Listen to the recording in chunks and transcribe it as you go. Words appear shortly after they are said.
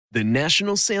The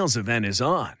national sales event is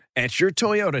on at your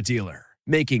Toyota dealer,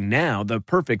 making now the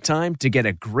perfect time to get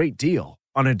a great deal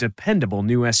on a dependable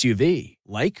new SUV,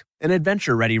 like an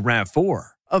adventure-ready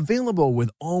RAV4. Available with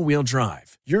all-wheel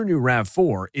drive, your new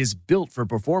RAV4 is built for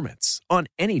performance on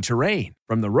any terrain,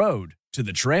 from the road to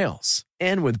the trails.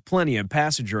 And with plenty of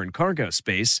passenger and cargo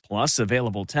space, plus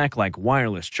available tech like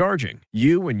wireless charging,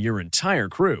 you and your entire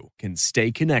crew can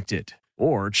stay connected.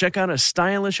 Or check out a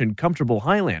stylish and comfortable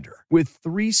Highlander with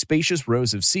 3 spacious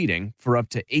rows of seating for up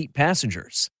to 8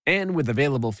 passengers. And with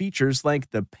available features like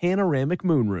the panoramic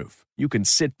moonroof, you can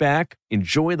sit back,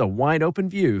 enjoy the wide-open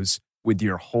views with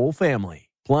your whole family.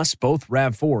 Plus, both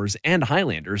RAV4s and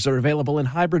Highlanders are available in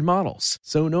hybrid models,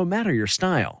 so no matter your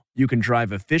style, you can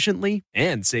drive efficiently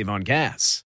and save on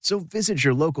gas. So visit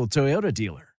your local Toyota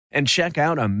dealer and check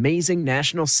out amazing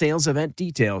national sales event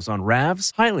details on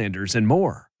RAVs, Highlanders, and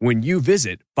more when you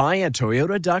visit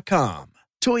buyatoyota.com.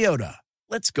 Toyota,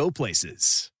 let's go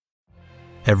places.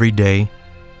 Every day,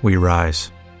 we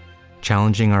rise,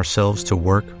 challenging ourselves to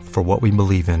work for what we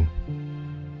believe in.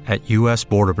 At U.S.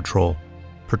 Border Patrol,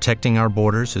 protecting our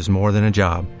borders is more than a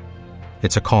job.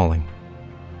 It's a calling.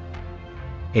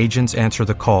 Agents answer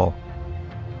the call,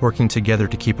 working together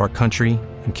to keep our country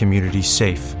and communities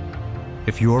safe.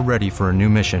 If you're ready for a new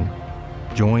mission,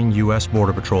 join U.S.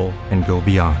 Border Patrol and go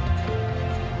beyond.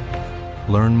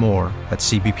 Learn more at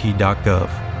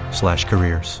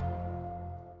cbp.gov/careers.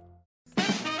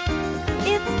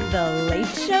 It's the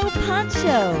Late Show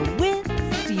Poncho with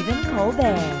Stephen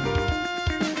Colbert.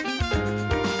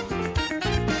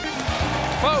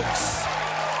 Folks,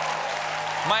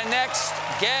 my next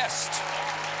guest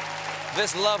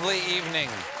this lovely evening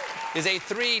is a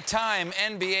 3-time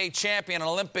NBA champion, an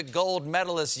Olympic gold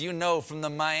medalist you know from the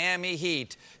Miami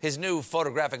Heat. His new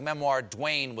photographic memoir,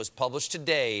 Dwyane, was published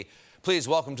today. Please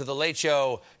welcome to The Late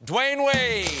Show, Dwyane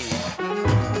Wade.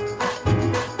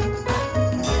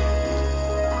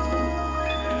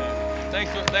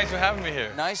 Thanks for having me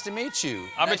here. Nice to meet you.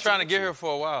 I've been trying to get here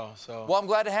for a while, so. Well, I'm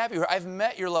glad to have you here. I've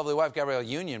met your lovely wife, Gabrielle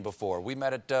Union, before. We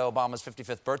met at Obama's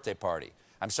 55th birthday party.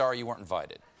 I'm sorry you weren't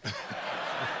invited.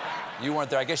 You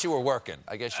weren't there. I guess you were working.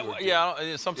 I guess you were.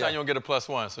 Yeah, sometimes you don't get a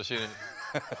 +1, so she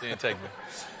didn't take me.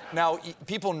 Now,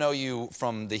 people know you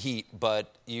from the Heat,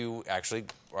 but you actually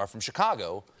are from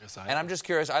Chicago. Yes, I am. And I'm just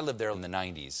curious, I lived there in the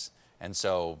 90s, and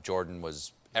so Jordan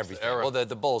was everything. Well,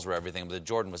 the Bulls were everything, but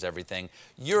Jordan was everything.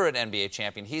 You're an NBA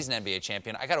champion. He's an NBA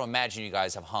champion. I got to imagine you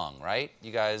guys have hung, right?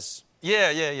 You guys...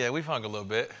 Yeah. We've hung a little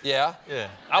bit. Yeah? Yeah.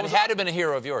 He had to have been a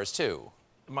hero of yours, too.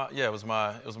 It was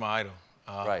my idol.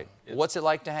 Right. What's it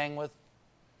like to hang with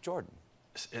Jordan?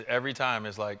 Every time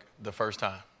is like the first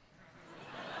time.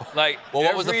 Like, well,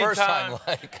 what was the first time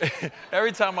like?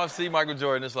 Every time I see Michael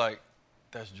Jordan, it's like,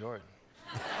 that's Jordan.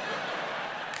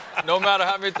 No matter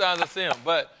how many times I see him.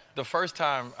 But the first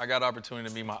time I got the opportunity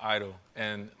to meet my idol,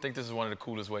 and I think this is one of the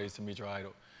coolest ways to meet your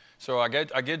idol. So I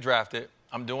get drafted.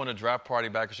 I'm doing a draft party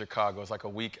back in Chicago. It's like a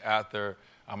week after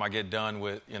I get done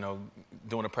with,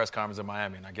 doing a press conference in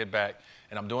Miami. And I get back,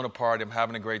 and I'm doing a party. I'm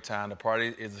having a great time. The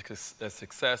party is a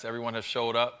success. Everyone has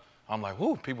showed up. I'm like,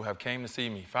 whoo, people have came to see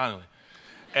me, finally.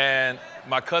 And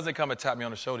my cousin come and tap me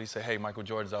on the shoulder. He said, hey, Michael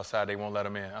Jordan's outside. They won't let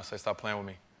him in. I said, stop playing with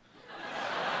me.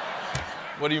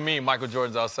 What do you mean Michael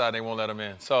Jordan's outside? They won't let him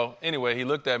in. So anyway, he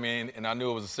looked at me, and I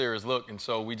knew it was a serious look. And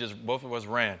so both of us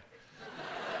ran.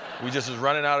 We just was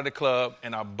running out of the club,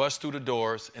 and I bust through the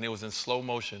doors, and it was in slow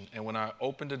motion. And when I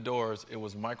opened the doors, it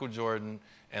was Michael Jordan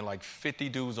and like 50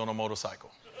 dudes on a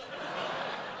motorcycle.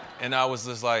 And I was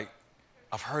just like,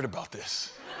 I've heard about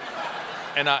this.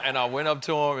 And I went up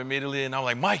to him immediately, and I'm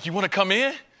like, Mike, you want to come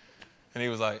in? And he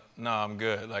was like, nah, I'm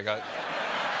good.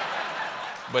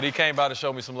 But he came by to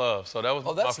show me some love. So that was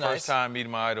my first time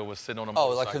meeting my idol, was sitting on a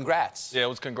motorcycle. Oh, like congrats. Yeah, it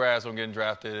was congrats on getting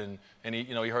drafted. And he,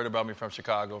 he heard about me from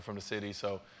Chicago, from the city,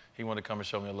 so he wanted to come and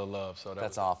show me a little love. So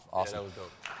that's awesome. Yeah, that was dope.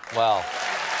 Wow. Yeah.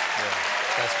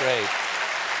 That's great.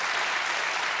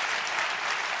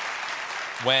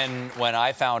 When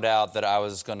I found out that I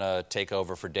was going to take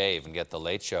over for Dave and get the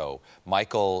Late Show,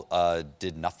 Michael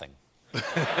did nothing. But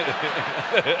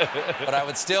I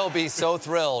would still be so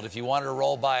thrilled if you wanted to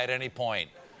roll by at any point.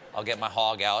 I'll get my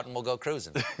hog out and we'll go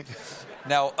cruising.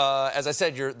 Now, as I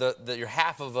said, you're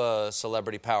half of a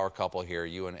celebrity power couple here,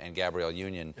 you and Gabrielle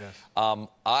Union. Yes.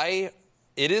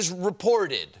 It is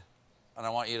reported, and I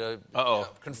want you to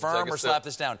confirm or slap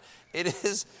this down. It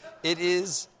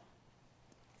is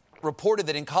reported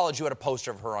that in college you had a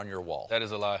poster of her on your wall. That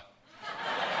is a lie.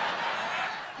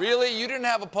 Really? You didn't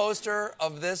have a poster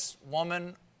of this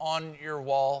woman on your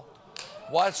wall?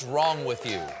 What's wrong with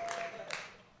you?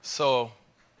 So,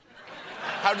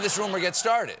 how did this rumor get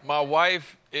started? my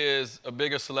wife is a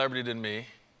bigger celebrity than me,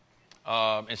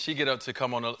 and she get to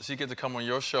come on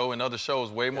your show and other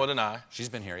shows way more than I. She's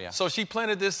been here, yeah. So she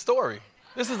planted this story.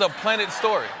 This is a planted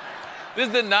story. This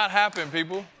did not happen,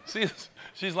 people.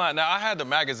 She's lying. Now, I had the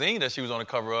magazine that she was on the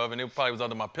cover of, and it probably was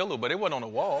under my pillow, but it wasn't on the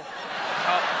wall.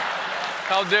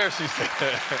 How dare she say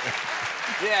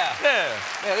that? Yeah,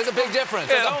 there's a big difference.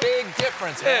 Yeah, there's a big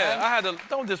difference, man. Yeah, I had to,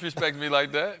 don't disrespect me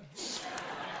like that.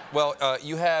 Well,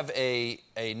 you have a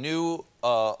new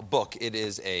book. It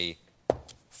is a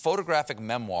photographic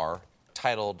memoir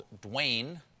titled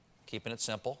Dwyane, keeping it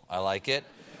simple. I like it.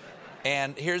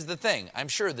 And here's the thing. I'm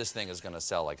sure this thing is going to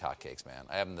sell like hotcakes, man.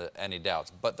 I haven't any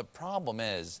doubts. But the problem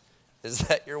is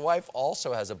that your wife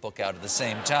also has a book out at the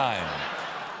same time.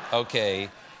 Okay.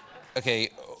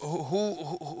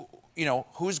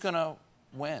 Who's going to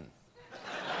win?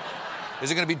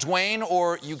 Is it going to be Dwyane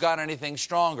or You Got Anything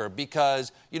Stronger?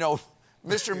 Because, Mr.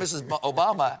 and Mrs.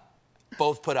 Obama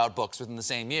both put out books within the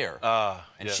same year.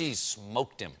 And yes. She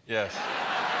smoked him. Yes.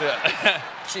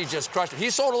 She just crushed him. He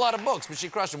sold a lot of books, but she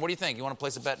crushed him. What do you think? You want to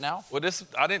place a bet now? Well,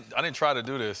 I didn't try to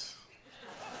do this.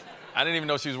 I didn't even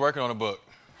know she was working on a book.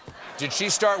 Did she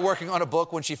start working on a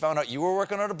book when she found out you were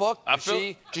working on a book?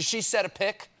 Did she set a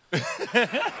pick?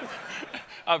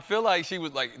 I feel like she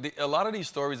was a lot of these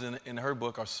stories in her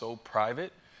book are so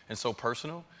private and so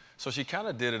personal. So she kind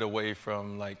of did it away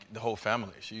from the whole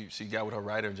family. She got with her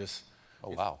writer and just. Oh,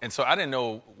 wow. And so I didn't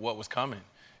know what was coming.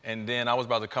 And then I was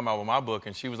about to come out with my book,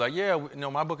 and she was like, yeah,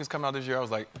 my book is coming out this year. I was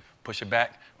like, push it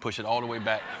back, push it all the way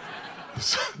back.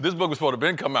 This book was supposed to have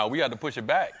been come out. We had to push it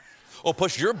back. Oh,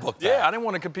 push your book back? Yeah, I didn't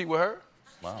want to compete with her.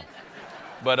 Wow.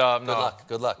 But no.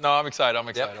 Good luck. No, I'm excited.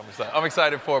 Yep. I'm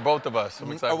excited for both of us.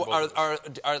 I'm excited for both of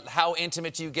us. How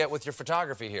intimate do you get with your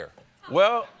photography here?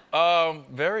 Well,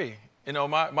 very.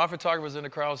 My photographer's in the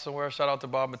crowd somewhere. Shout out to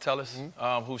Bob Metellus,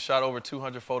 who shot over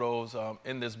 200 photos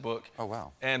in this book. Oh,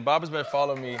 wow. And Bob has been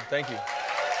following me. Thank you.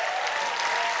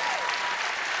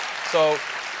 So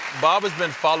Bob has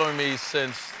been following me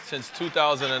since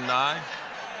 2009.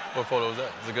 What photo was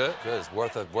that? Is it good? Good. It's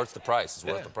worth the price. It's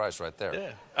worth the price right there.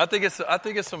 Yeah. I think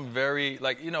it's some very,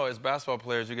 as basketball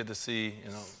players, you get to see,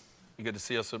 you get to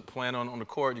see us playing on the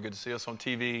court. You get to see us on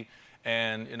TV.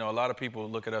 And, a lot of people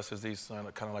look at us as these kind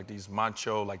of like these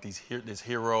macho, like this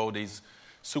hero, these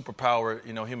superpowered,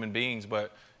 human beings.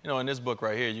 But, in this book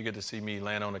right here, you get to see me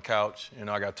laying on the couch.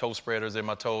 I got toe spreaders in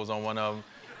my toes on one of them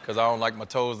because I don't like my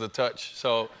toes to touch.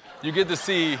 So you get to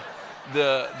see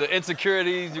the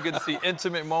insecurities. You get to see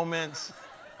intimate moments.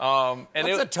 What's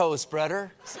a toe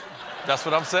spreader? That's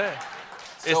what I'm saying.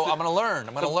 So I'm going to learn.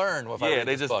 I'm going to learn if I read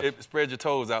this book. It spread your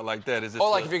toes out like that. If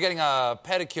you're getting a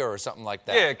pedicure or something like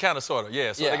that. Yeah, kind of, sort of.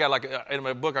 Yeah. So they got in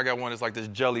my book I got one that's like this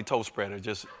jelly toe spreader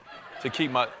just to keep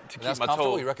my That's my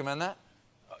comfortable? toes. You recommend that?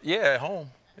 Yeah, at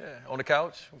home. Yeah, on the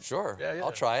couch. Sure. Yeah.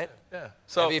 I'll try it. Yeah.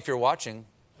 So maybe if you're watching.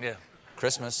 Yeah.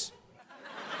 Christmas.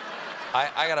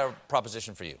 I got a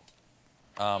proposition for you.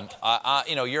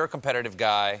 You're a competitive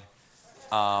guy,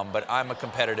 but I'm a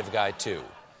competitive guy too.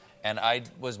 And I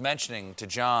was mentioning to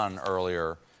John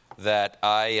earlier that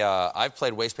I've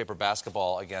played waste paper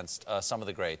basketball against some of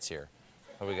the greats here.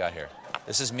 What do we got here?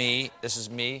 This is me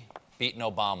beating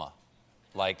Obama.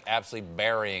 Absolutely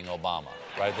burying Obama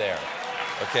right there.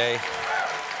 Okay?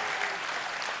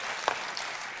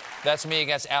 That's me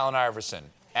against Allen Iverson.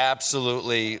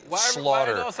 Absolutely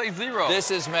slaughtered. Why did I say zero? This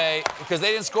is me, because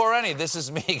they didn't score any. This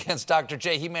is me against Dr.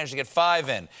 J. He managed to get 5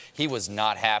 in. He was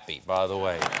not happy, by the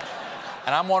way.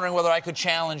 And I'm wondering whether I could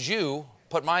challenge you,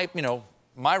 put my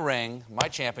ring, my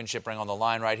championship ring on the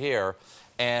line right here,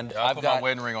 and I'll put my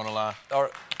wedding ring on the line.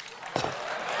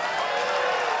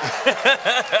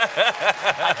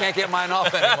 I can't get mine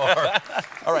off anymore.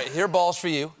 All right, here are balls for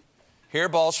you. Here are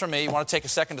balls for me. You want to take a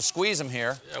second to squeeze them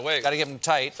here. Yeah, wait. Got to get them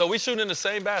tight. So we shooting in the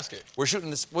same basket? We're shooting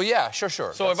this. Well, yeah, sure.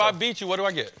 So if I beat you, what do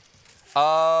I get?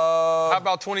 How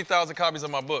about 20,000 copies of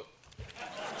my book?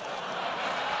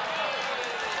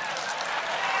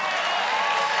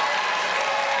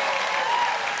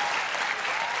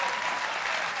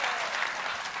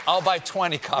 I'll buy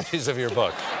 20 copies of your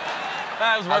book.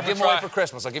 I'll give them away for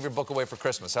Christmas. I'll give your book away for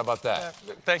Christmas. How about that?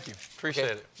 Thank you.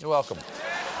 Appreciate it. You're welcome.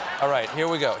 All right, here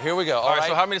we go. All right,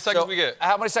 so how many seconds we get?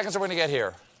 How many seconds are we going to get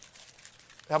here?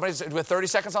 With 30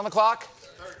 seconds on the clock?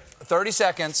 30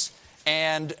 seconds.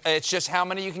 And it's just how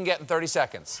many you can get in 30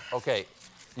 seconds. Okay.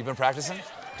 You've been practicing?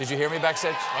 Did you hear me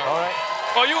backstage? All right.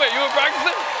 Oh, you were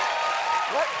practicing?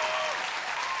 What?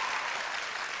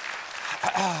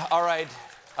 All right.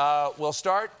 We'll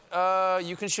start.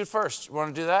 You can shoot first. You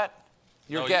want to do that?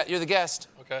 You're the guest.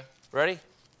 Okay. Ready?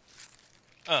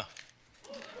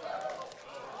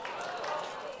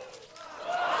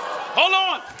 Hold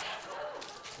on.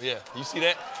 Yeah, you see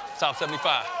that? Top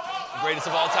 75. Greatest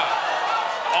of all time.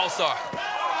 All-star.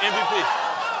 MVP.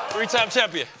 3-time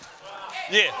champion.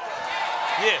 Yeah.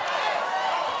 Yeah.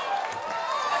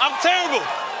 I'm terrible.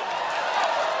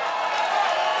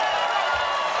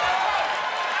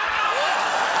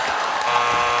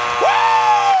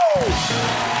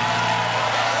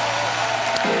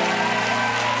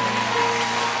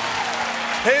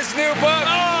 His new book,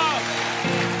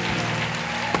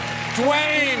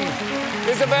 Dwyane,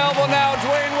 is available now.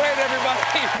 Dwyane Wade, everybody.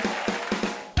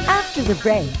 After the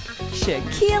break,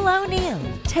 Shaquille O'Neal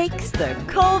takes the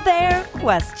Colbert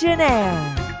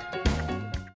Questionnaire.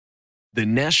 The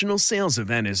national sales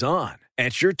event is on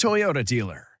at your Toyota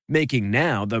dealer, making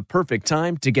now the perfect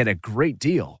time to get a great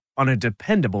deal on a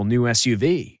dependable new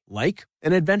SUV, like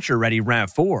an adventure-ready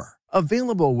RAV4.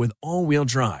 Available with all-wheel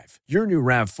drive, your new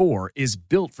RAV4 is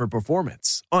built for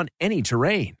performance on any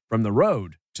terrain, from the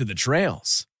road to the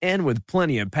trails. And with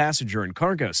plenty of passenger and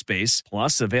cargo space,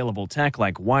 plus available tech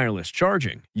like wireless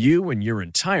charging, you and your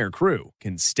entire crew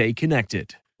can stay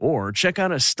connected. Or check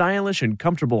out a stylish and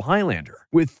comfortable Highlander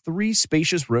with 3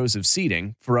 spacious rows of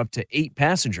seating for up to 8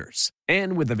 passengers.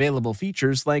 And with available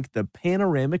features like the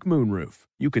panoramic moonroof,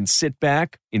 you can sit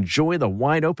back, enjoy the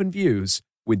wide-open views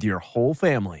with your whole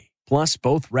family. Plus,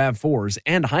 both RAV4s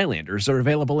and Highlanders are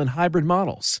available in hybrid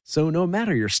models, so no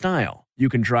matter your style, you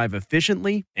can drive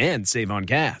efficiently and save on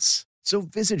gas. So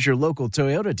visit your local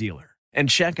Toyota dealer and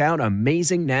check out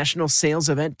amazing national sales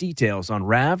event details on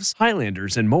RAVs,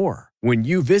 Highlanders, and more when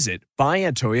you visit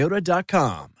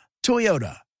buyatoyota.com.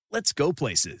 Toyota, let's go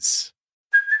places.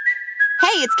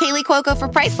 Hey, it's Kaylee Cuoco for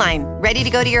Priceline. Ready to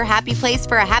go to your happy place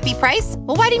for a happy price?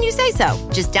 Well, why didn't you say so?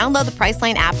 Just download the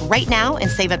Priceline app right now and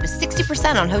save up to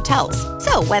 60% on hotels.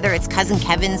 So whether it's Cousin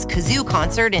Kevin's Kazoo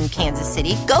Concert in Kansas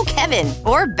City, go Kevin,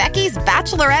 or Becky's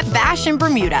Bachelorette Bash in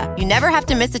Bermuda, you never have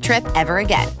to miss a trip ever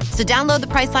again. So download the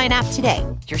Priceline app today.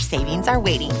 Your savings are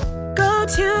waiting. Go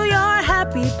to your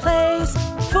happy place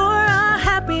for a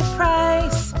happy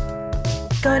price.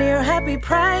 Go to your happy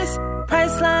price,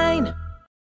 Priceline.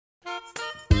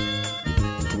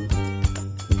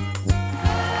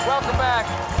 Welcome back.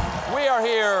 We are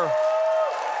here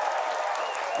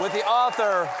with the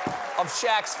author of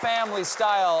Shaq's Family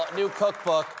Style new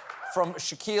cookbook from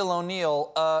Shaquille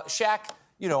O'Neal. Shaq,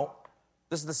 you know,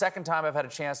 this is the second time I've had a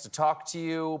chance to talk to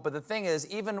you, but the thing is,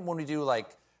 even when we do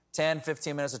like 10,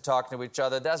 15 minutes of talking to each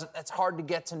other, it's hard to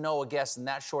get to know a guest in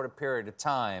that short a period of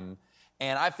time.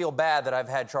 And I feel bad that I've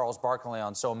had Charles Barkley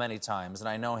on so many times, and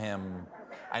I know him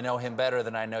better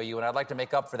than I know you, and I'd like to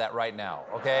make up for that right now,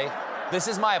 okay? This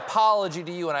is my apology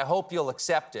to you, and I hope you'll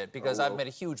accept it, because I've made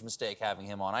a huge mistake having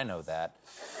him on. I know that.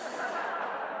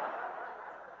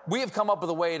 We have come up with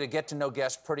a way to get to know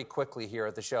guests pretty quickly here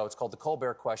at the show. It's called the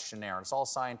Colbert Questionnaire, and it's all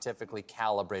scientifically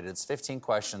calibrated. It's 15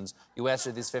 questions. You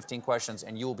answer these 15 questions,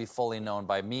 and you will be fully known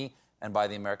by me and by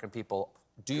the American people.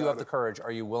 Do you have the courage?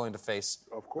 Are you willing to face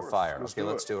the fire? Okay,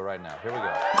 let's do it right now. Here we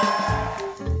go.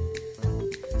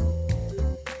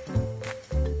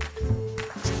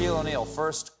 Shaquille O'Neal,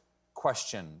 first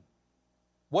question.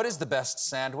 What is the best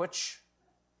sandwich?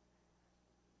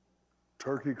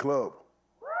 Turkey Club.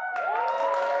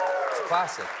 It's a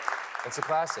classic. It's a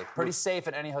classic. Pretty safe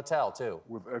at any hotel, too.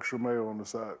 With extra mayo on the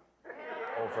side.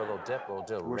 Oh, for a little dip, With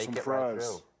rake some it fries. right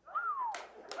through.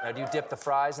 Now, do you dip the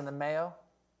fries in the mayo?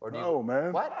 Or do No,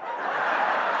 man. What?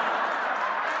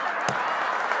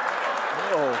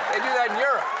 No. They do that in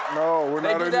Europe. No, we're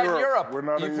They not do in that Europe. in Europe. We're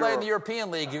not you in play Europe. in the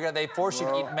European League, they force you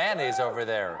to eat mayonnaise over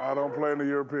there. I don't play in the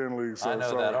European League, so I know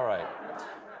sorry. that, all right.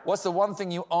 What's the one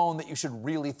thing you own that you should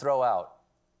really throw out?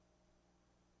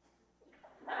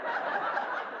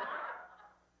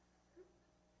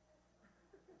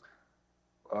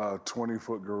 A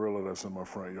 20-foot gorilla that's in my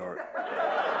front yard.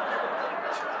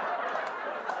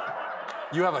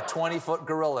 You have a 20-foot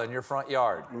gorilla in your front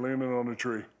yard. Leaning on a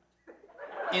tree.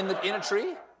 In a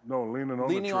tree? No, leaning on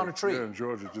Leaning on a tree. Yeah, in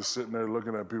Georgia, just sitting there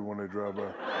looking at people when they drive by. I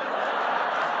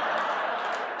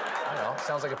don't know.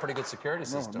 Sounds like a pretty good security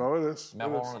system. No, it is. Now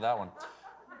hold on to that one.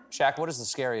 Shaq, what is the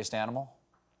scariest animal?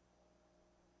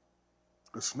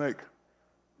 A snake.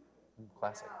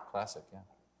 Classic, yeah.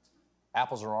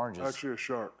 Apples or oranges? Actually, a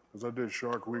shark, because I did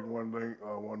Shark Week one day.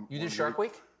 You did Shark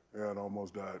Week? Yeah, and I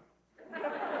almost died.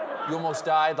 You almost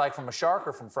died, like from a shark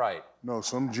or from fright? No,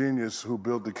 some genius who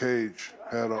built the cage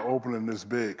had an opening this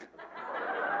big.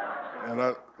 And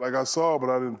I saw it, but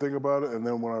I didn't think about it. And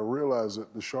then when I realized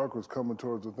it, the shark was coming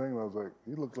towards the thing, and I was like,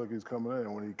 he looks like he's coming in.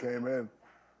 And when he came in,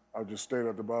 I just stayed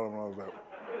at the bottom, and I was like,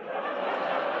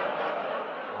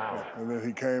 wow. And then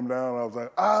he came down, and I was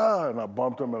like, ah! And I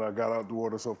bumped him, and I got out the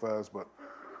water so fast, but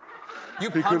You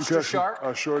He couldn't punched a catch shark? me.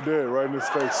 I sure did, right in his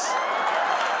face. With an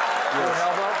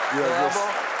elbow? Yeah, With an just-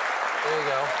 elbow? There you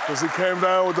go. Because he came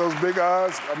down with those big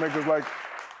eyes. I mean, because like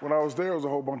when I was there, was a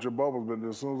whole bunch of bubbles, but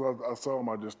as soon as I saw him,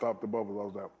 I just stopped the bubbles. I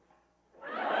was like,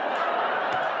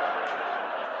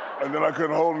 and then I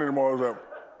couldn't hold it anymore. I was like,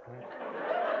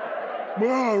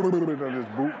 and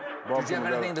just boop. Did you have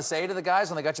anything to say to the guys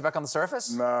when they got you back on the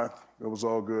surface? Nah, it was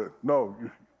all good. No,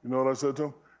 you know what I said to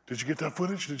him? Did you get that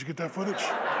footage? Did you get that footage?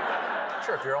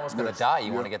 Sure, if you're almost going to die,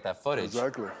 you want to get that footage.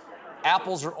 Exactly.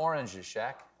 Apples or oranges,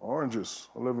 Shaq? Oranges.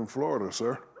 I live in Florida,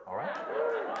 sir. All right.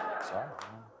 Sorry,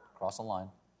 cross the line.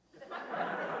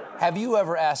 Have you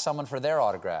ever asked someone for their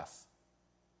autograph?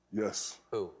 Yes.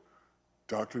 Who?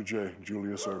 Dr. J,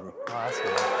 Julius Erving. Oh, that's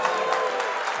good.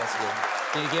 That's good.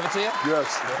 Did he give it to you?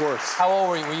 Yes, of course. How old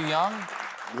were you? Were you young?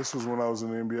 This was when I was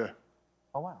in the NBA.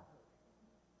 Oh, wow.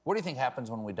 What do you think happens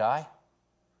when we die?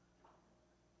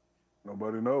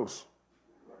 Nobody knows.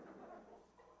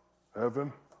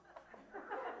 Heaven.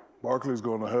 Barkley's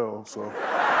going to hell, so.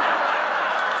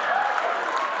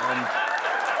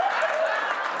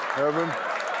 Heaven.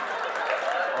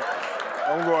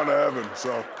 I'm going to heaven,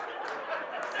 so.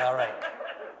 All right.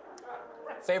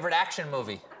 Favorite action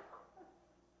movie?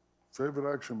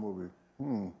 Favorite action movie?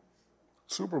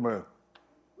 Superman.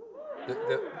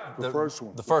 The first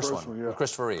one. The first one, yeah. with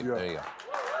Christopher Reeve. Yeah. There you go.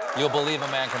 You'll believe a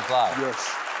man can fly.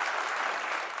 Yes.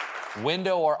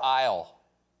 Window or aisle?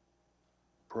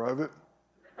 Private?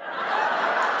 Sure.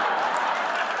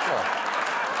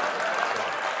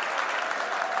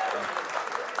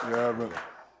 Yeah, but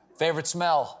Favorite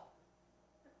smell?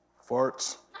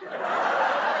 farts.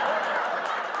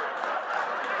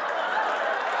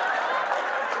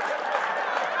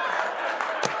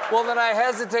 Well, then I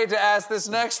hesitate to ask this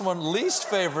next one. Least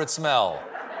favorite smell?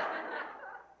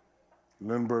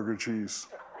 Lindbergh cheese.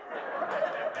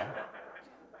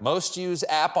 Most used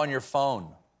app on your phone?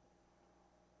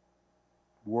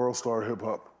 World Star Hip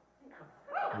Hop.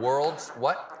 World's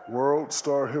what? World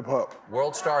Star Hip Hop.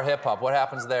 World Star Hip Hop. What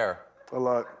happens there? A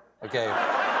lot. Okay.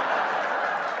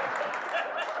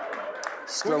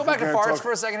 Stuff Can we go back to can't farts talk-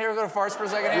 for a second here? We go to farts for a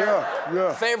second here?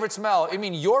 Yeah. Favorite smell? You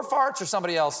mean your farts or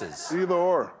somebody else's? Either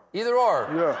or. Either or?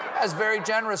 Yeah. That's very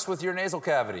generous with your nasal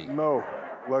cavity. No.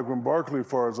 Like when Barkley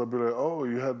farts, I'd be like, oh,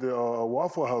 you had the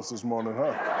Waffle House this morning,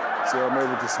 huh? So I'm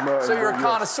able to smell. So you're a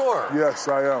connoisseur. Yes,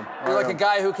 I am. You're like a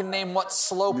guy who can name what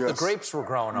slope the Yes. grapes were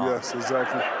growing on. Yes,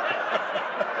 exactly.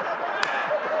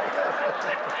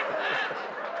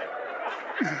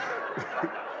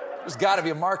 There's got to be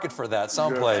a market for that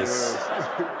someplace. Yes.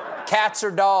 Cats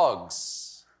or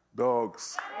dogs?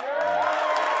 Dogs.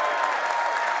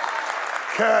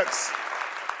 Cats.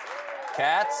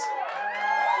 Cats?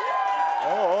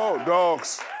 Oh,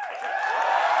 dogs.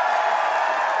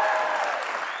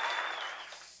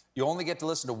 You only get to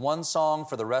listen to one song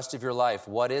for the rest of your life.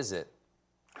 What is it?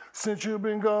 Since you've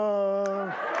been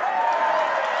gone,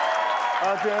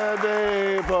 I can't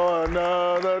wait for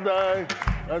another night.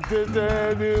 I just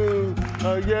tell you,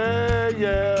 yeah,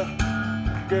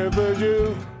 give it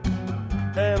you,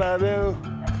 and I do.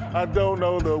 I don't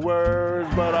know the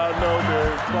words, but I know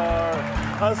this part.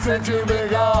 I since you've been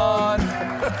gone.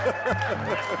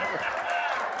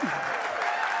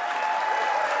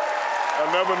 I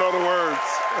never know the words.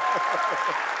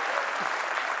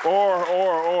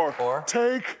 Or.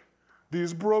 Take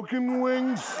these broken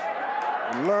wings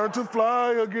and learn to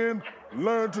fly again.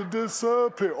 Learn to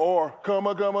disappear. Or come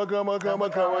a chameleon.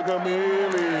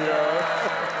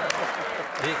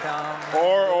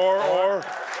 Or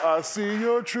I see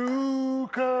your true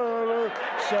color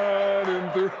shining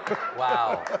through.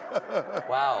 Wow.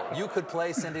 Wow. You could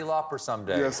play Cyndi Lauper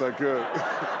someday. Yes, I could.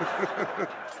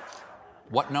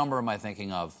 What number am I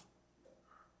thinking of?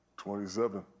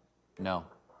 27. No.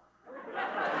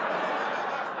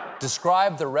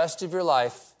 Describe the rest of your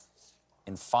life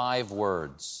in 5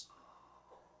 words.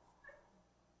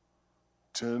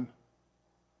 10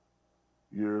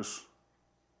 years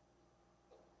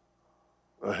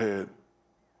ahead.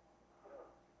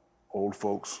 Old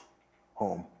folks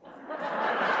home.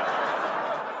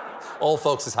 Old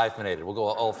folks is hyphenated. We'll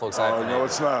go old folks hyphenated. No,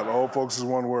 it's not. Old folks is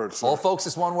one word. Sir. Old folks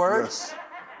is one word? Yes.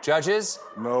 Judges?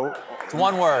 No. It's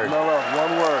one word. No,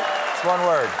 one word. It's one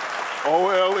word.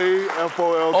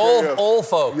 OLEFOLKS. Old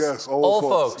folks. Yes, old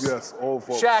folks. Yes, old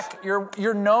folks. Shaq,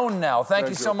 you're known now. Thank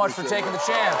you so much for taking the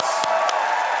chance.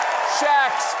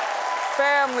 Shaq's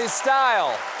Family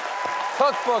Style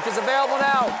Cookbook is available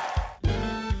now.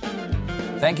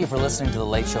 Thank you for listening to The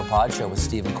Late Show Pod Show with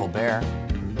Stephen Colbert.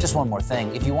 Just one more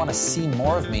thing. If you want to see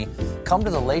more of me, come to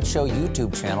The Late Show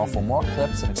YouTube channel for more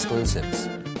clips and exclusives.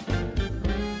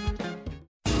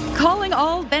 Calling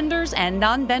all benders and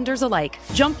non-benders alike.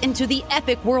 Jump into the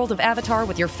epic world of Avatar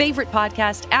with your favorite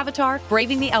podcast, Avatar: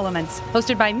 Braving the Elements,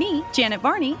 hosted by me, Janet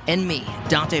Varney. And me,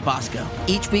 Dante Bosco.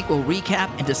 Each week we'll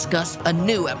recap and discuss a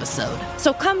new episode.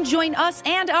 So come join us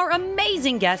and our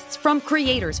amazing guests, from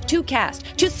creators to cast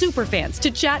to superfans, to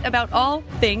chat about all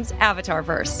things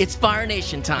Avatarverse. It's Fire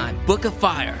Nation time. Book of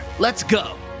Fire. Let's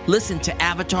go. Listen to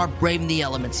Avatar: Braving the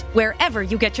Elements wherever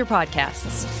you get your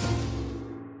podcasts.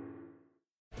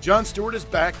 Jon Stewart is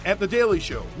back at The Daily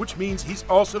Show, which means he's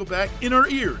also back in our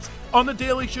ears on The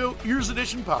Daily Show Ears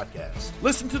Edition podcast.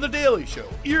 Listen to The Daily Show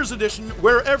Ears Edition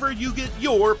wherever you get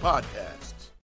your podcasts.